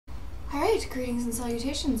Alright, greetings and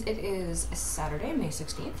salutations. It is Saturday, May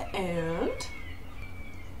 16th, and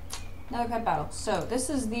another pet battle. So, this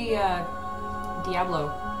is the Diablo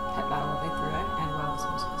pet battle that they threw in, and wow, this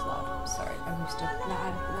music is loud. Sorry, I'm used to... No,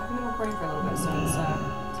 I haven't been recording for a little bit, so it's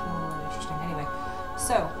been a little interesting. Anyway,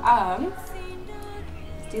 so,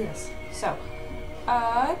 let's do this. So,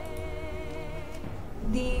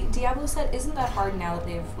 the Diablo set isn't that hard now that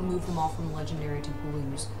they've removed them all from Legendary to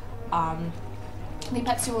Blues. The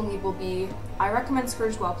pet soon will be, I recommend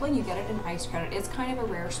Scourge Whelpling. You get it in Ice Crown. It's kind of a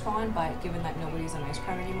rare spawn, but given that nobody's in Ice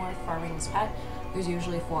Crown anymore farming this pet, there's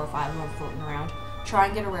usually 4 or 5 of them floating around. Try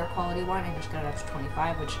and get a rare quality one, and just get it up to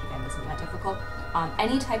 25, which again isn't that difficult.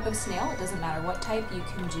 Any type of snail, it doesn't matter what type, you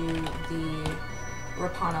can do the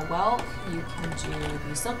Rapana Whelk, you can do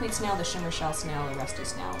the Silkweed Snail, the Shimmer Shell Snail, the Rusty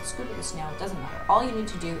Snail, Scooter the Snail, it doesn't matter. All you need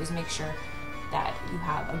to do is make sure that you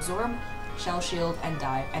have Absorb, Shell Shield, and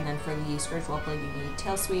Dive, and then for the Scourge Whelpling you need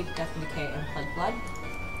Tail Sweep, Death and Decay, and Plague Blood.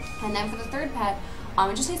 And then for the third pet,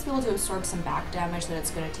 it just needs to be able to absorb some back damage that it's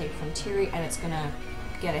going to take from Tyri, and it's going to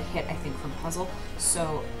get a hit, I think, from Puzzle.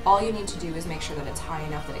 So all you need to do is make sure that it's high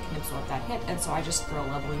enough that it can absorb that hit, and so I just throw a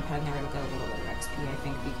leveling pet in there. It'll get a little bit of XP, I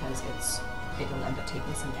think, because it'll end up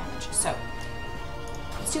taking some damage. So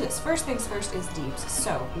let's do this. First things first is Deebs.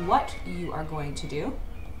 So what you are going to do,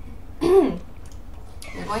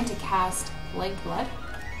 you're going to cast Plague Blood,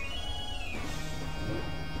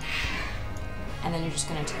 and then you're just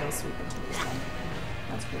going to Tail Sweep into this thing.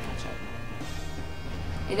 That's pretty much it.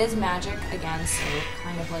 It is magic, again, so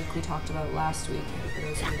kind of like we talked about last week, for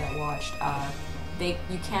those of you that watched,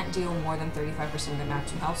 you can't deal more than 35% of the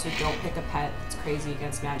maximum health, so don't pick a pet that's crazy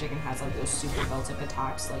against magic and has like those super built-up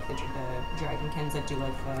attacks like the Dragonkins that do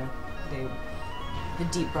like the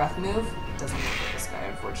deep breath move. It doesn't work with this guy,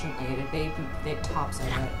 unfortunately. They tops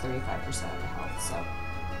out at 35% of the health, so.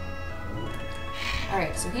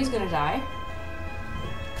 Alright, so he's gonna die.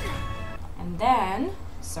 And then,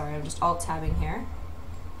 sorry, I'm just alt-tabbing here.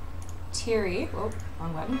 Tyri, oh,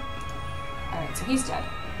 wrong button. Alright, so he's dead.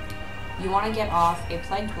 You want to get off a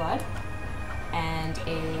Plague Blood and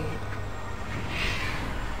a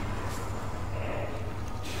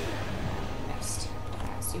mist.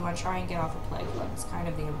 So you want to try and get off a Plague Blood. It's kind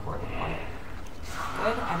of the important one.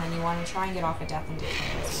 Good, and then you want to try and get off a Death and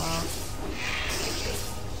Decay as well.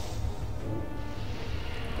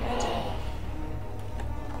 Good.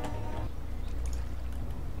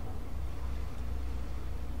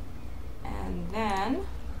 And then,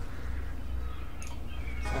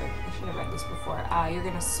 sorry, I should have read this before. You're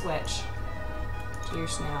going to switch to your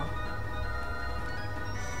snail.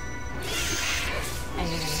 And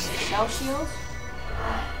you're going to hit Shell Shield.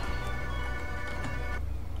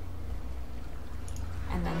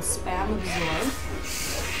 And then spam Absorb.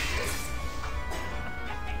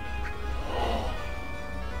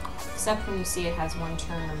 Except when you see it has 1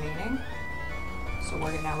 turn remaining. So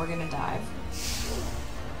now we're going to dive.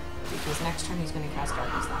 Because next turn he's going to cast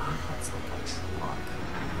Darkness Lightning. That's like a truck.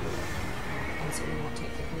 And so we won't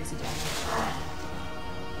take the crazy damage.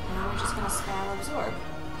 And then we're just going to spam Absorb.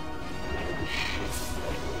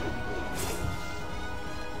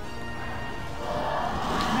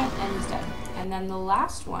 Alright, and he's dead. And then the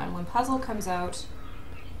last one, when Puzzle comes out,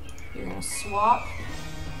 you're going to swap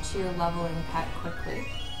to your leveling pet quickly.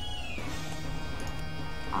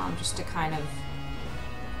 Just to kind of,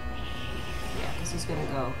 yeah, because he's going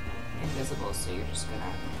to go invisible, so you're just going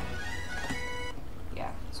to,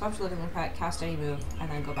 yeah, swap to leveling pet, cast any move, and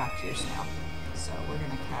then go back to your snail. So we're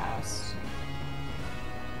going to cast,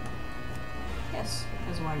 yes,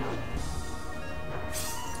 because why not?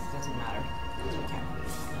 It doesn't matter, because we can't.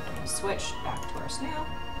 We're going to switch back to our snail.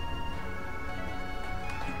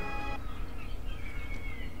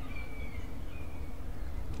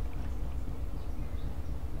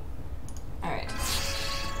 Alright,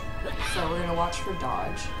 so we're going to watch for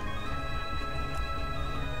dodge.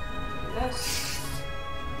 Do this.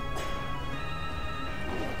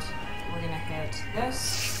 We're going to hit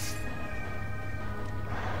this.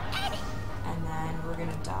 And then we're going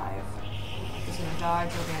to dive. He's going to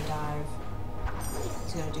dodge, we're going to dive.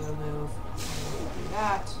 He's going to do a move. We're going to do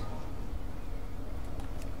that.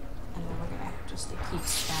 And then we're going to just keep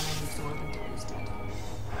spamming Absorb until he's dead.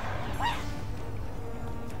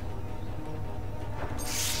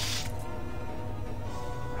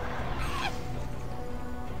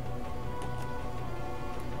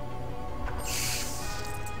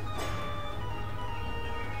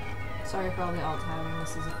 Sorry for all the alt-tabbing,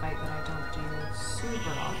 this is a fight that I don't do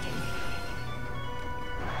super often.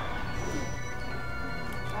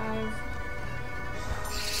 Dive.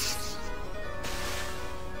 This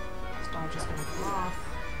dodge is going to come off.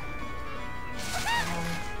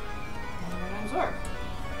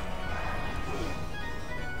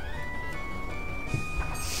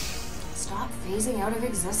 phasing out of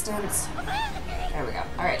existence. There we go.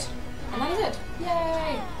 Alright. And that is it.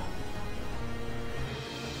 Yay!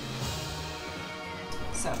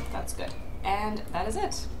 So, that's good. And that is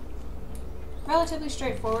it. Relatively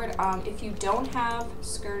straightforward. If you don't have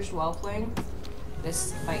Scourged Whelpling,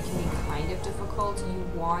 this fight can be kind of difficult.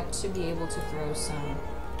 You want to be able to throw some,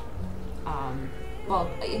 well,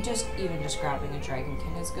 even just grabbing a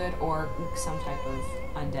Dragonkin is good, or some type of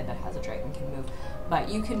undead that has a Dragonkin move. But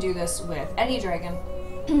you can do this with any dragon,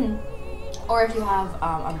 or if you have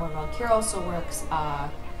Unborn Valkyrie also works,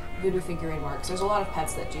 Voodoo Figurine works. There's a lot of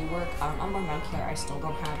pets that do work. Unborn Valkyrie I still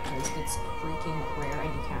don't have because it's freaking rare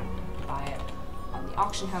and you can't buy it on the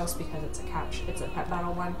auction house because it's a pet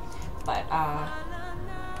battle one. But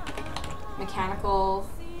Mechanical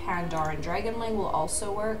Pandaran Dragonling will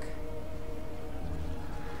also work.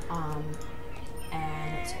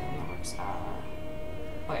 And let's see what works.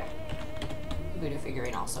 Oh yeah, Voodoo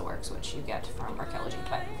Figurine also works, which you get from Archaeology.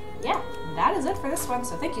 But yeah, that is it for this one.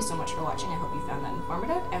 So thank you so much for watching. I hope you found that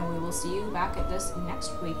informative, and we will see you back at this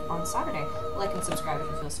next week on Saturday. Like and subscribe if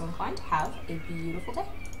you feel so inclined. Have a beautiful day.